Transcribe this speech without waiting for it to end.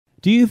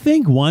Do you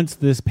think once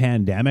this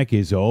pandemic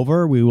is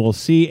over, we will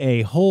see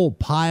a whole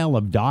pile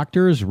of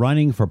doctors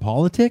running for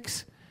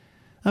politics?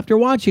 After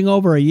watching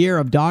over a year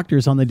of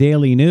doctors on the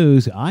daily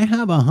news, I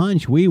have a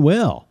hunch we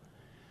will.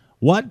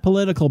 What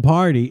political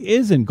party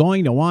isn't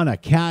going to want to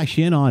cash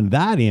in on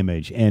that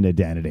image and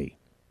identity?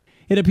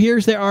 It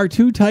appears there are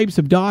two types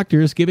of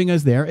doctors giving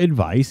us their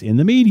advice in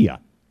the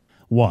media.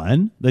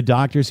 One, the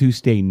doctors who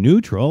stay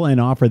neutral and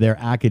offer their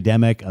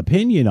academic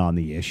opinion on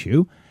the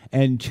issue.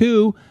 And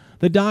two,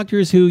 the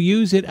doctors who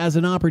use it as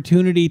an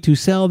opportunity to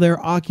sell their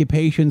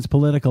occupation's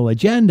political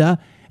agenda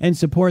and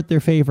support their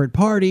favorite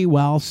party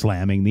while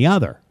slamming the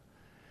other.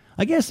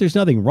 I guess there's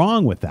nothing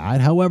wrong with that.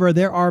 However,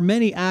 there are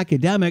many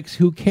academics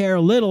who care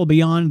little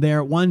beyond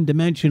their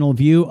one-dimensional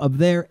view of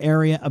their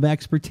area of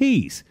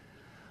expertise.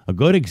 A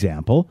good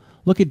example,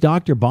 look at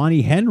Dr.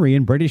 Bonnie Henry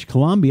in British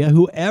Columbia,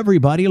 who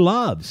everybody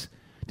loves,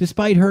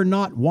 despite her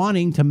not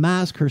wanting to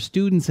mask her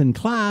students in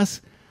class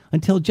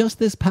until just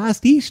this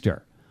past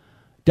Easter.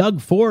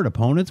 Doug Ford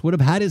opponents would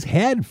have had his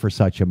head for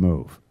such a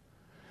move.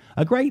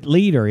 A great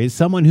leader is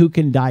someone who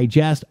can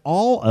digest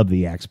all of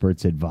the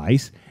experts'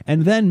 advice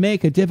and then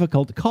make a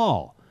difficult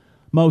call,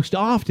 most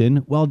often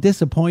while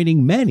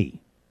disappointing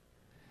many.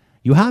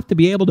 You have to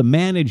be able to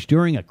manage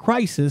during a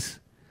crisis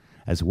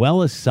as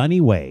well as sunny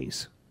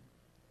ways.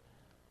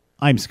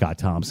 I'm Scott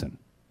Thompson.